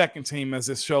 1 second team as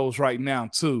it shows right now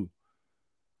too.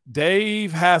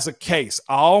 Dave has a case.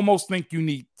 I almost think you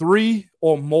need 3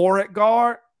 or more at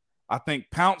guard. I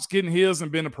think Pounce getting his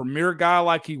and being a premier guy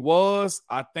like he was,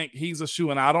 I think he's a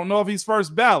shoe-in. I don't know if he's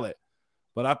first ballot,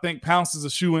 but I think Pounce is a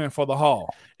shoe-in for the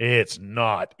Hall. It's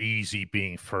not easy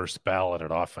being first ballot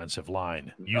at offensive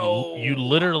line. You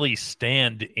literally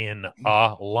stand in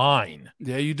a line.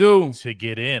 Yeah, you do. To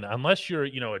get in. Unless you're,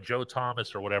 a Joe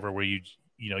Thomas or whatever where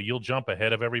you'll jump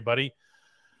ahead of everybody.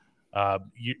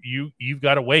 You've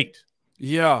got to wait.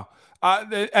 Yeah.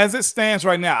 As it stands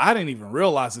right now, I didn't even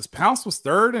realize this. Pounce was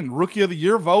 3rd in Rookie of the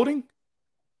Year voting.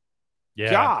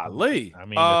 Yeah. Golly. I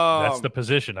mean, that's the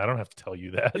position. I don't have to tell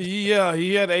you that. Yeah,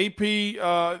 he had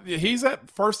AP. He's at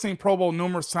first team Pro Bowl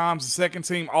numerous times, the second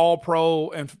team All-Pro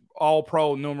and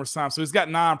All-Pro numerous times. So he's got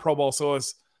 9 Pro Bowls. So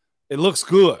it looks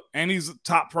good. And he's a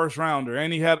top first rounder.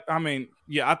 And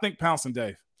I think Pounce and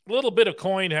Dave. Little bit of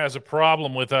coin has a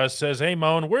problem with us. Says, hey,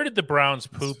 Moan, where did the Browns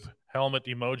poop helmet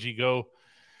emoji go?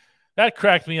 That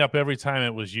cracked me up every time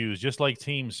it was used, just like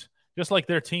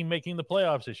their team making the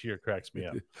playoffs this year cracks me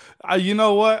up. You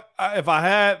know what? If I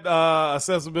had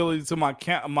accessibility to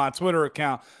my Twitter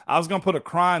account, I was going to put a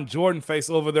crying Jordan face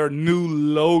over their new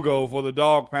logo for the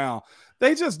Dog Pound.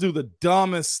 They just do the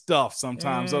dumbest stuff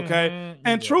sometimes, okay?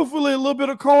 And truthfully, a little bit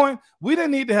of coin, we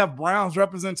didn't need to have Browns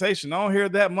representation. I don't hear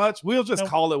that much. We'll just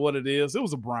call it what it is. It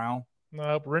was a Brown.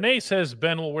 Renee says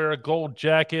Ben will wear a gold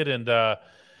jacket,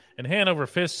 and Hanover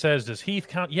Fist says, does Heath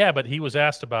count? Yeah, but he was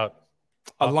asked about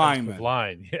a lineman.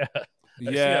 Line.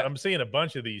 Yeah. I'm seeing a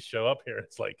bunch of these show up here.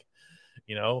 It's like,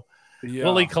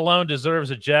 Willie Colon deserves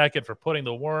a jacket for putting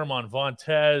the worm on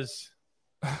Vontez.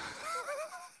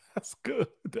 That's good.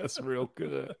 That's real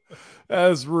good.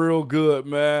 That's real good,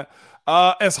 man.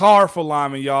 It's hard for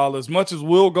linemen, y'all. As much as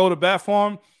we'll go to bat for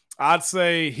him, I'd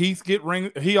say Heath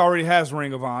he already has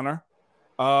Ring of Honor.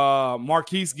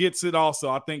 Marquise gets it also.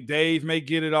 I think Dave may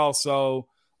get it also.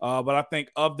 But I think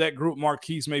of that group,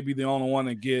 Marquise may be the only one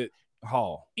to get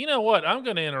Hall. You know what? I'm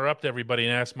going to interrupt everybody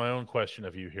and ask my own question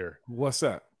of you here. What's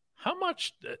that? How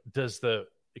much does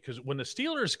because when the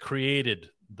Steelers created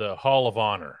the Hall of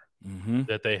Honor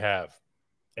that they have,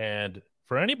 and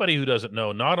for anybody who doesn't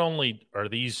know, not only are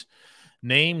these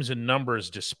names and numbers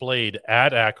displayed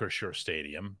at Acrisure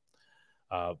Stadium,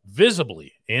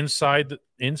 visibly inside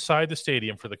the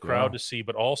stadium for the crowd to see,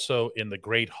 but also in the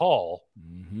Great Hall,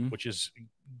 which is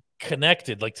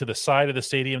connected like to the side of the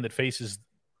stadium that faces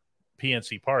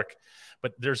PNC Park.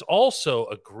 But there's also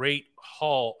a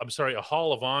Hall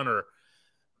of Honor,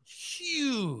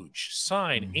 huge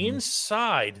sign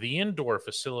inside the indoor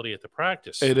facility at the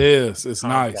practice. It is. It's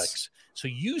complex. Nice. So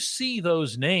you see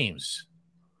those names,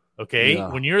 okay,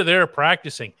 when you're there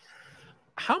practicing.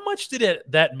 How much did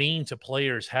that mean to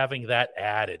players having that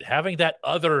added, having that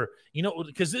other,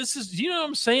 because this is, what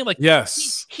I'm saying? Like,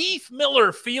 yes, Heath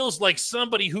Miller feels like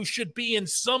somebody who should be in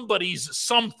somebody's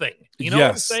something. You know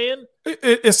what I'm saying?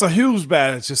 It's a huge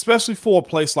badge, especially for a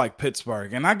place like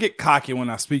Pittsburgh. And I get cocky when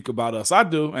I speak about us. I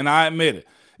do, and I admit it.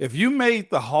 If you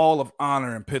made the Hall of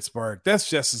Honor in Pittsburgh, that's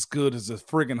just as good as a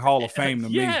friggin' Hall of Fame to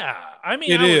me. Yeah, I mean,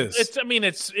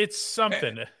 it's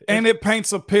something, and it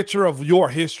paints a picture of your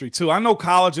history too. I know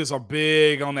colleges are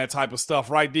big on that type of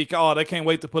stuff, right, DK? Oh, they can't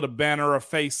wait to put a banner or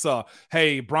face.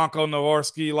 Hey, Bronco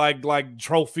Nowinski, like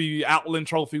trophy, Outland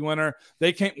Trophy winner.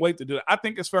 They can't wait to do that. I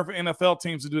think it's fair for NFL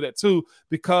teams to do that too,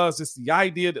 because it's the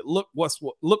idea that look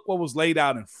what was laid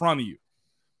out in front of you,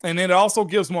 and then it also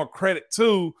gives more credit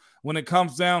too when it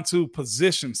comes down to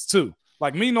positions too.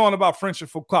 Like me knowing about French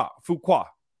Fuqua.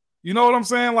 You know what I'm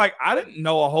saying? Like, I didn't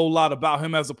know a whole lot about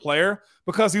him as a player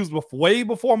because he was way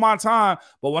before my time.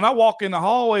 But when I walk in the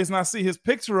hallways and I see his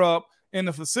picture up in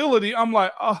the facility, I'm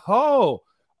like, oh,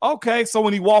 okay. So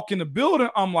when he walk in the building,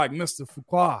 I'm like, Mr.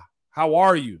 Fuqua, how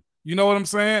are you? You know what I'm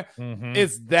saying?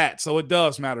 It's that. So it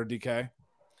does matter, DK.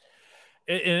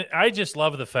 And I just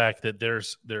love the fact that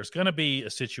there's going to be a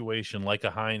situation like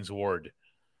a Hines Ward.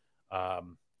 A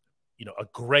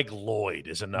Greg Lloyd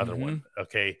is another one,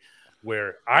 okay,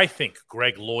 where I think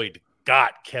Greg Lloyd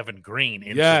got Kevin Green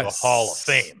into the Hall of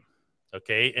Fame,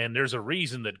 okay? And there's a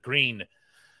reason that Green,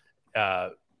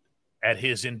 at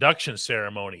his induction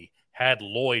ceremony, had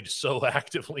Lloyd so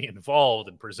actively involved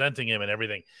in presenting him and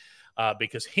everything,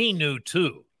 because he knew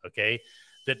too, okay,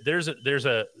 that there's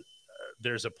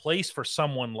a place for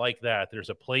someone like that. There's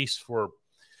a place for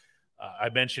I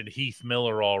mentioned Heath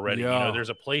Miller already. Yeah. There's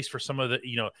a place for some of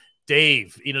the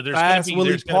Dave. There's fast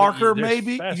Willie Parker,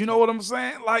 maybe. Fast, you know what I'm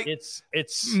saying? Like it's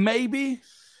maybe.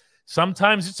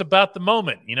 Sometimes it's about the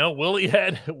moment. Willie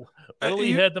had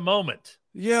the moment.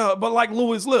 Yeah, but like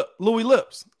Louis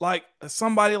Lips, like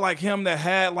somebody like him that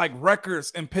had like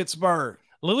records in Pittsburgh.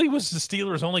 Louis was the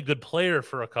Steelers' only good player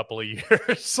for a couple of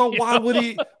years. So why would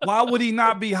he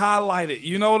not be highlighted?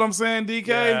 You know what I'm saying, DK?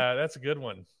 Yeah, that's a good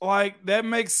one. Like that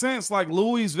makes sense. Like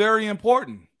Louis is very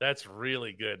important. That's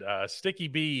really good. Sticky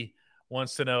B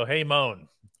wants to know, hey Moan,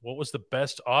 what was the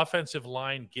best offensive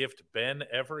line gift Ben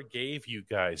ever gave you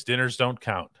guys? Dinners don't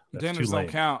count. Dinners don't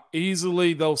count.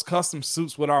 Easily those custom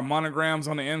suits with our monograms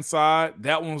on the inside.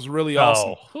 That one was really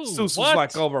awesome. Suits was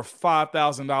like over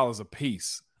 $5,000 a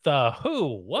piece. The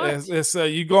who? What? It's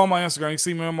you go on my Instagram, you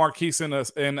see me and Marquise in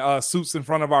suits in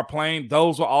front of our plane.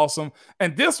 Those were awesome.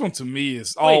 And this one to me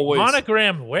is always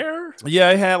monogrammed where? Yeah,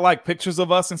 it had like pictures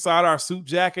of us inside our suit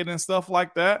jacket and stuff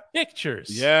like that. Pictures.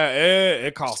 Yeah,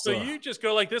 it costs. So you just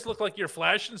go like this, look like you're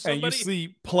flashing somebody. And you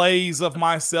see plays of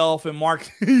myself and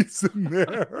Marquise in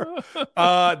there.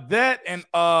 That and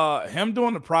him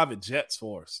doing the private jets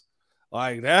for us.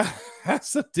 Like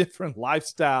that's a different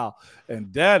lifestyle,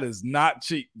 and that is not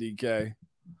cheap, DK.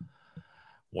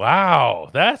 Wow,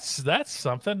 that's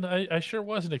something. I sure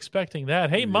wasn't expecting that.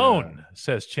 Hey, Moan,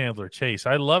 says Chandler Chase.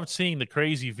 I loved seeing the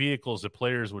crazy vehicles that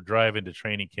players would drive into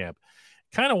training camp.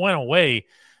 Kind of went away.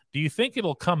 Do you think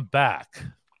it'll come back?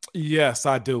 Yes,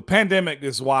 I do. Pandemic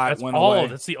is why it went away.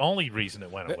 That's the only reason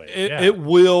it went away. It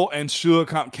will and should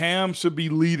come. Cam should be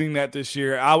leading that this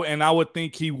year. I would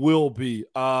think he will be.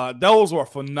 Those were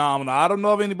phenomenal. I don't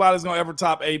know if anybody's going to ever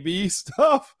top AB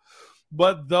stuff,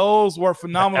 but those were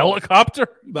phenomenal.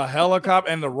 The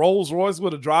helicopter and the Rolls Royce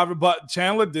with a driver. But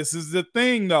Chandler, this is the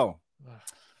thing though.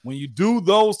 When you do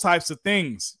those types of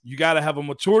things, you got to have a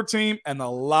mature team and a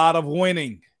lot of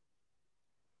winning.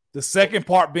 The second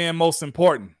part being most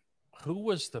important. Who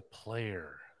was the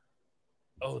player?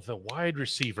 Oh, the wide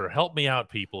receiver. Help me out,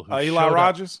 people. Eli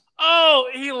Rogers? Oh,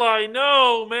 Eli,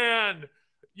 no, man.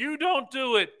 You don't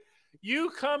do it.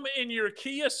 You come in your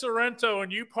Kia Sorento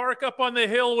and you park up on the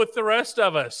hill with the rest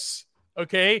of us,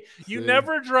 okay? You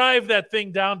never drive that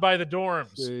thing down by the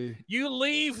dorms. You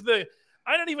leave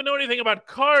I don't even know anything about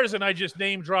cars, and I just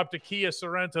name-dropped a Kia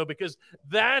Sorento because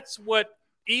that's what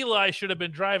Eli should have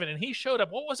been driving, and he showed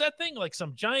up. What was that thing? Like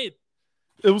some giant...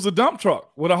 It was a dump truck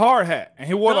with a hard hat, and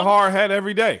he wore the hard hat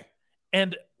every day.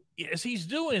 And as he's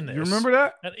doing this, you remember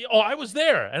that? I was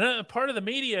there, and part of the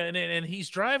media, and he's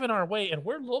driving our way, and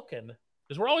we're looking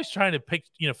because we're always trying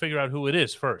to figure out who it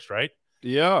is first, right?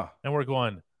 Yeah. And we're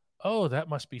going, oh, that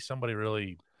must be somebody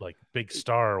really like big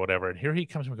star or whatever. And here he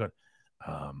comes, and we're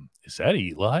going, is that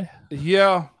Eli?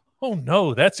 Yeah. Oh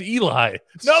no, that's Eli.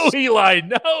 No, Eli,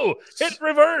 no, hit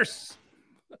reverse.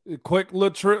 Quick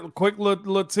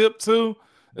little tip too.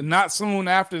 Not soon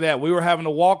after that, we were having a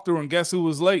walkthrough, and guess who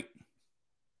was late?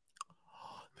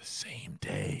 The same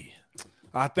day.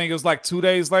 I think it was like 2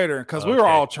 days later, because we were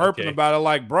all chirping about it,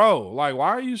 like, bro, like, why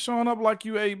are you showing up like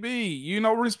you AB?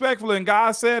 Respectfully. And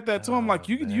guys said that to him, like,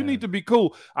 you need to be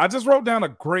cool. I just wrote down a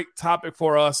great topic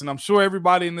for us, and I'm sure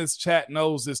everybody in this chat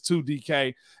knows this too,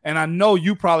 DK. And I know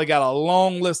you probably got a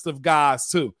long list of guys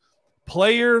too.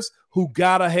 Players who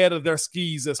got ahead of their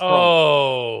skis as pro.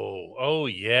 Oh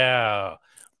yeah.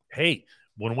 Hey,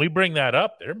 when we bring that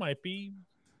up, there might be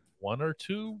one or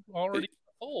two already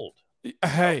old.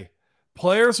 Hey,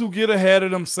 players who get ahead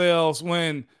of themselves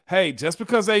when, hey, just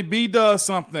because AB does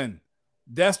something,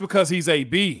 that's because he's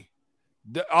AB.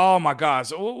 Oh, my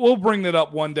gosh. We'll bring that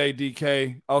up one day,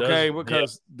 DK, okay?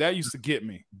 Because that used to get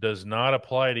me. Does not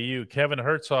apply to you. Kevin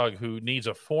Herzog, who needs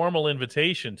a formal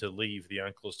invitation to leave the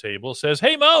Uncle's Table, says,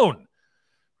 hey, Moan,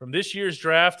 from this year's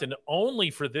draft and only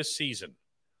for this season,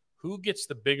 who gets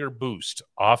the bigger boost,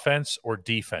 offense or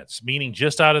defense? Meaning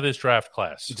just out of this draft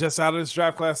class. Just out of this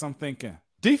draft class, I'm thinking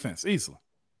defense, easily.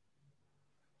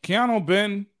 Keanu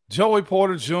Benton, Joey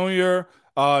Porter Jr.,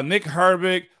 Nick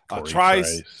Herbig,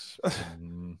 Trice.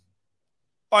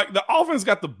 Like, the offense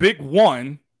got the big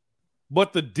one,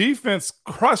 but the defense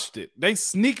crushed it. They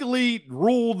sneakily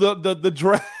ruled the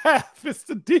draft. It's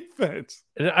the defense.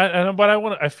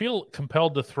 I feel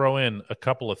compelled to throw in a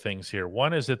couple of things here.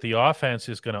 One is that the offense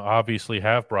is going to obviously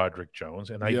have Broderick Jones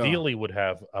and ideally would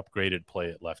have upgraded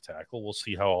play at left tackle. We'll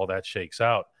see how all that shakes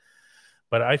out.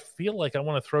 But I feel like I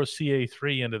want to throw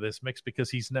CA3 into this mix because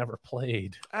he's never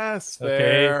played. That's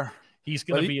fair. He's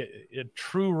going to be a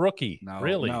true rookie,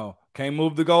 really. No, can't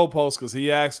move the goalpost because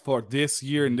he asked for this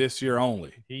year and this year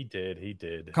only. He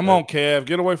did. Come on, Kev.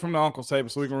 Get away from the uncle's table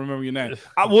so we can remember your name.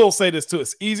 I will say this, too.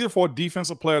 It's easier for a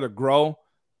defensive player to grow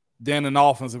than an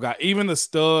offensive guy. Even the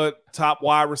stud top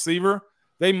wide receiver,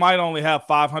 they might only have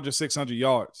 500, 600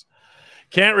 yards.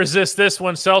 Can't resist this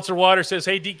one. Seltzer Water says,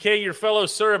 hey, DK, your fellow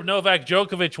Serb Novak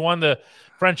Djokovic won the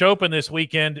French Open this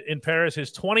weekend in Paris,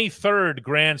 his 23rd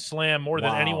Grand Slam, more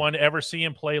than anyone ever see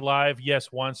him play live.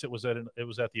 Yes, once it was at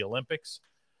the Olympics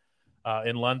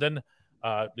in London.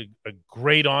 A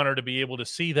great honor to be able to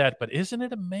see that. But isn't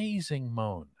it amazing,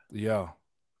 Moan? Yeah.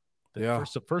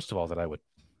 First of all, that I would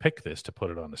pick this to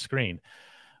put it on the screen.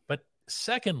 But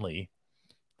secondly,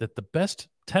 that the best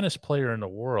tennis player in the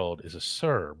world is a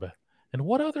Serb. And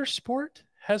what other sport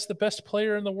has the best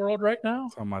player in the world right now?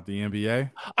 Talking about the NBA?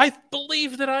 I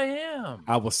believe that I am.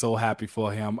 I was so happy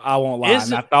for him. I won't lie.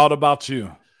 And I thought about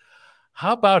you.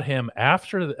 How about him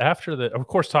after the of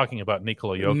course, talking about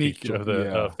Nikola Jokic of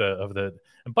the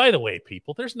and by the way,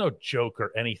 people, there's no joke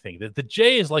or anything. The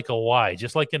J is like a Y,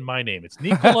 just like in my name. It's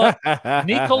Nikola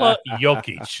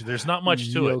Jokic. There's not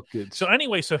much to it. So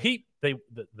anyway, the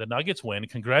Nuggets win.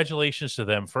 Congratulations to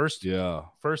them. First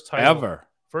title ever.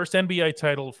 First NBA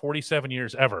title, 47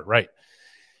 years ever, right?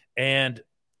 And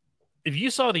if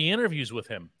you saw the interviews with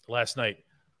him last night,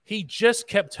 he just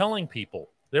kept telling people,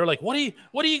 they were like, what are you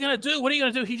going to do? What are you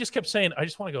going to do? He just kept saying, I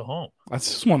just want to go home. I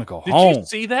just want to go home. Did you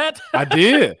see that? I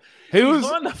did. He was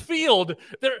on the field,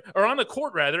 or on the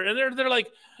court, rather, and they're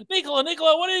like, Nikola,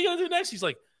 what are you going to do next? He's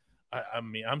like,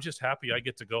 I'm just happy I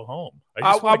get to go home. I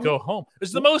just want to go home.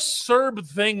 It's the most Serb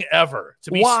thing ever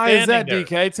to be why standing is that, there.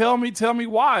 DK? Tell me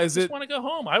why. Is I just want to go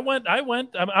home.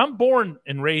 I'm born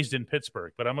and raised in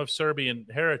Pittsburgh, but I'm of Serbian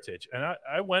heritage. And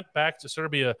I went back to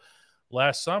Serbia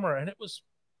last summer, and it was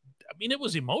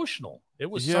emotional.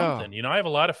 It was something. I have a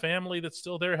lot of family that's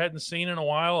still there, hadn't seen in a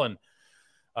while, and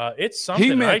it's something.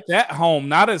 He meant that home,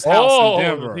 not his house in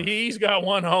Denver. He's got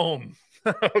one home.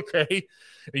 Okay.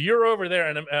 You're over there,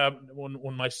 and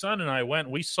when my son and I went,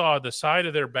 we saw the side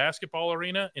of their basketball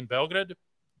arena in Belgrade.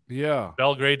 Yeah.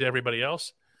 Belgrade to everybody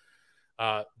else.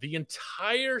 The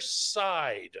entire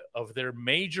side of their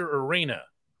major arena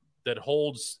that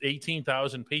holds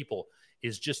 18,000 people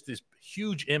is just this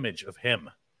huge image of him.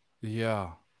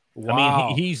 Yeah. Wow.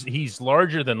 I mean, he's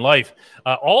larger than life.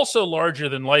 Also larger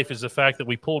than life is the fact that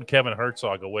we pulled Kevin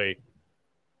Herzog away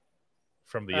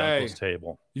from the uncle's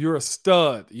table. You're a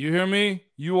stud. You hear me?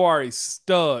 You are a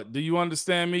stud. Do you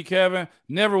understand me, Kevin?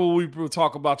 Never will we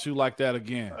talk about you like that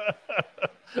again.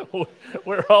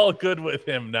 We're all good with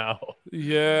him now.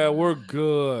 Yeah, we're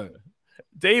good.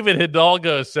 David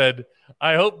Hidalgo said,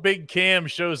 I hope Big Cam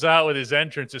shows out with his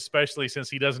entrance, especially since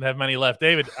he doesn't have many left.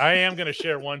 David, I am going to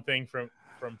share one thing from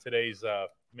today's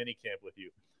mini camp with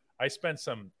you. I spent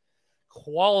some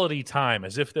quality time,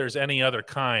 as if there's any other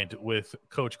kind, with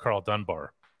Coach Carl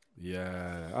Dunbar.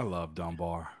 Yeah, I love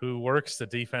Dunbar. Who works the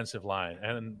defensive line,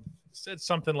 and said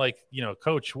something like,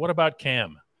 Coach, what about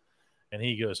Cam? And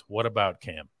he goes, what about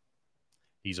Cam?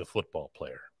 He's a football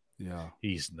player. Yeah.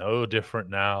 He's no different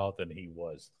now than he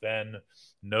was then,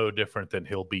 no different than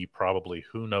he'll be probably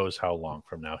who knows how long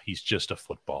from now. He's just a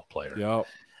football player. Yep.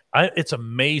 It's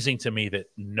amazing to me that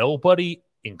nobody,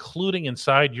 including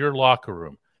inside your locker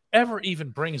room, ever even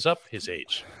brings up his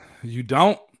age. You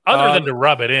don't? Other than to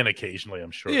rub it in occasionally, I'm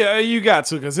sure. Yeah, you got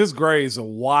to, because his grades are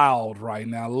wild right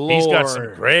now. Lord. He's got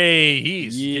some gray.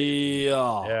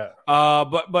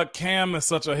 But Cam is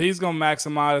he's going to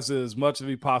maximize it as much as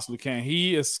he possibly can.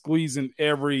 He is squeezing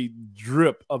every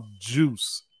drip of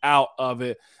juice out of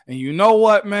it. And you know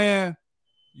what, man?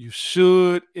 You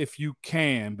should if you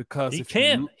can, because he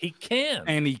can,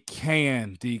 and he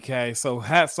can, DK. So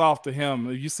hats off to him.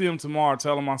 If you see him tomorrow,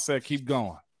 tell him I said keep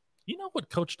going. You know what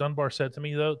Coach Dunbar said to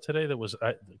me though today? That was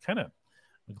I'm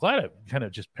glad I kind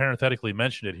of just parenthetically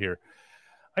mentioned it here.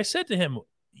 I said to him,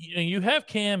 you have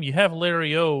Cam, you have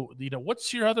Larry O.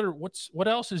 What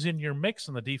else is in your mix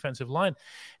on the defensive line?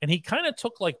 And he kind of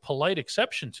took like polite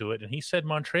exception to it, and he said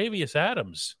Montravius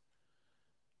Adams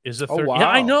is the third. Oh, wow. Yeah,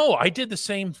 I know. I did the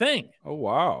same thing. Oh,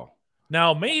 wow.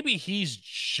 Now, maybe he's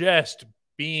just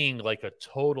being like a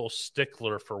total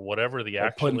stickler for whatever the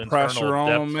actual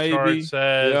internal depth chart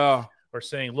says. Yeah. Or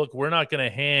saying, look, we're not going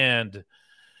to hand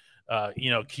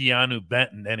Keanu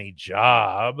Benton any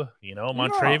job.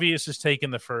 Montravius is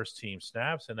taking the first team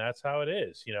snaps, and that's how it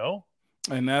is,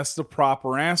 And that's the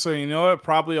proper answer.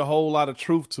 Probably a whole lot of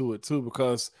truth to it, too,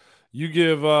 because you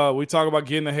give we talk about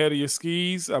getting ahead of your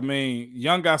skis. I mean,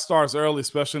 young guy starts early,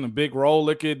 especially in a big role.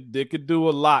 They could do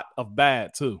a lot of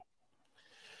bad, too.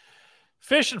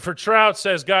 Fishing for Trout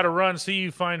says, got to run. See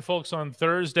you fine folks on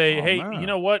Thursday. Oh, hey, man. You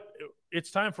know what?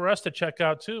 It's time for us to check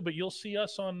out, too, but you'll see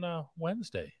us on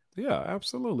Wednesday. Yeah,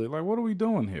 absolutely. Like, what are we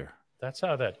doing here? That's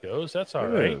how that goes. That's all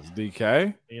right. It is,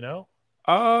 DK.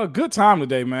 Good time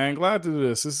today, man. Glad to do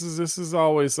this. This is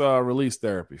always release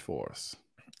therapy for us.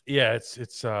 Yeah,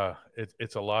 it's a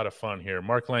lot of fun here.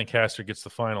 Mark Lancaster gets the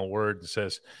final word and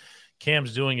says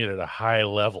Cam's doing it at a high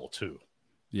level too.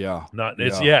 Yeah.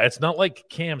 It's not like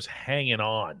Cam's hanging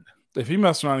on. If he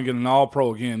messed around and get an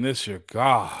all-pro again this year,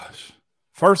 gosh.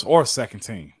 First or second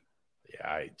team.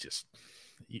 Yeah,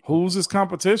 who's his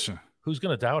competition? Who's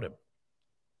going to doubt him?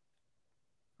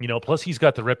 Plus he's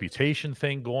got the reputation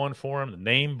thing going for him, the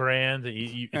name brand.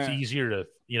 It's easier to,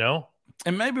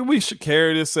 And maybe we should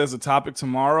carry this as a topic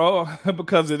tomorrow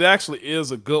because it actually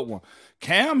is a good one.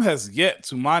 Cam has yet,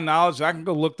 to my knowledge, I can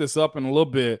go look this up in a little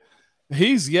bit.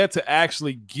 He's yet to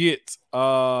actually get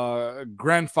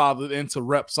grandfathered into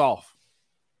reps off.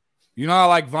 How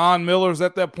like Von Miller's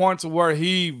at that point to where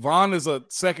Von is a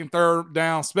second, third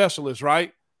down specialist,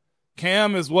 right?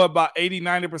 Cam is about 80,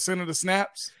 90% of the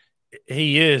snaps?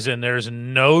 He is, and there's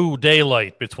no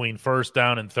daylight between first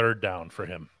down and third down for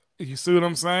him. You see what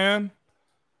I'm saying?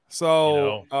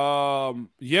 So,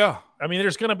 yeah. I mean,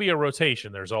 there's going to be a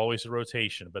rotation. There's always a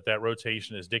rotation, but that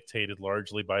rotation is dictated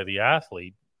largely by the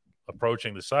athlete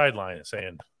approaching the sideline and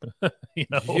saying,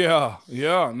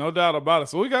 Yeah, no doubt about it.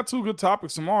 So we got two good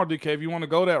topics tomorrow, DK, if you want to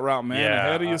go that route, man. Yeah,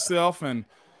 ahead of yourself and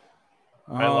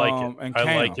I like it. And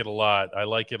I like it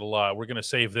a lot. We're going to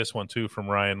save this one, too, from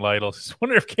Ryan Lytle. I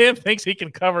wonder if Cam thinks he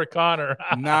can cover Connor.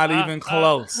 Not even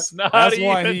close. That's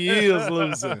why he is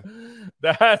losing.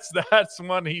 That's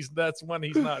one he's not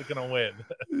going to win.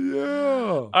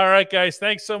 Yeah. All right, guys.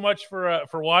 Thanks so much for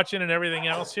watching and everything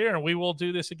else here, and we will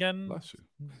do this again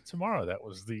tomorrow. That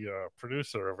was the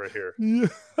producer over here. Yeah.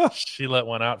 She let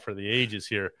one out for the ages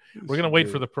here. We're going to wait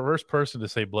for the perverse person to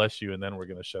say bless you, and then we're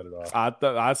going to shut it off.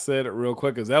 I said it real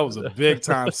quick because that was a big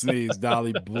time sneeze,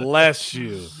 Dolly. Bless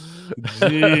you.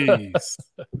 Jeez.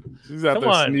 She's out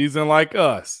there sneezing like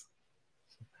us.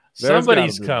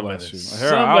 Somebody's coming.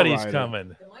 Somebody's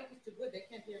coming.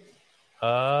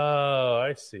 Oh,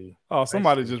 I see. Oh,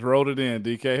 somebody just wrote it in,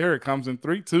 DK. Here it comes in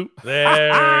 3, 2.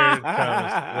 There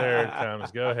it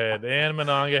comes. Go ahead. And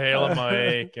Monongah, Hale,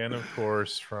 Mike, and of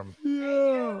course from.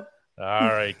 Yeah. All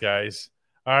right, guys.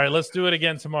 All right, let's do it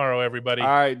again tomorrow, everybody. All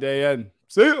right, Dan.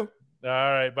 See you. All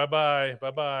right, bye-bye.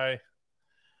 Bye-bye.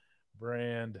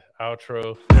 Brand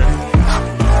outro.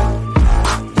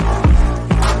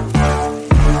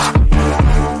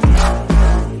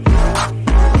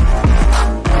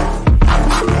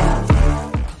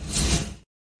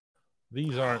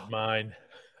 These aren't mine.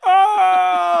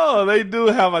 Oh, they do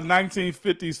have a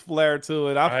 1950s flair to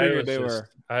it. I figured they were.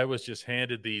 I was just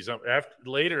handed these.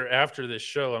 After this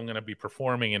show, I'm going to be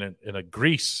performing in a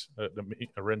Grease,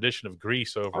 a rendition of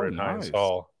Grease over at Heinz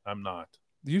Hall. I'm not.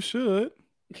 You should.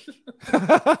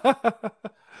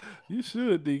 You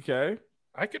should, DK.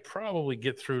 I could probably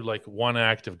get through like one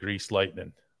act of Grease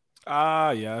Lightning.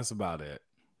 Yeah, that's about it.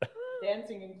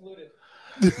 Dancing included.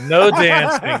 No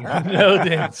dancing. No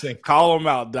dancing. Call them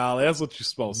out, Dolly. That's what you're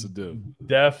supposed to do.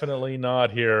 Definitely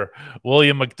not here.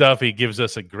 William McDuffie gives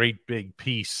us a great big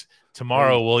piece.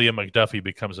 Tomorrow, William McDuffie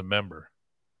becomes a member.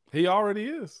 He already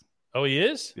is. Oh, he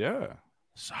is? Yeah.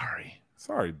 Sorry,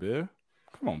 Bill.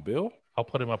 Come on, Bill. I'll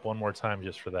put him up one more time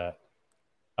just for that.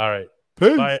 All right.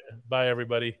 Peace. Bye,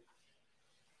 everybody.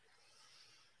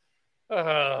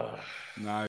 Nice.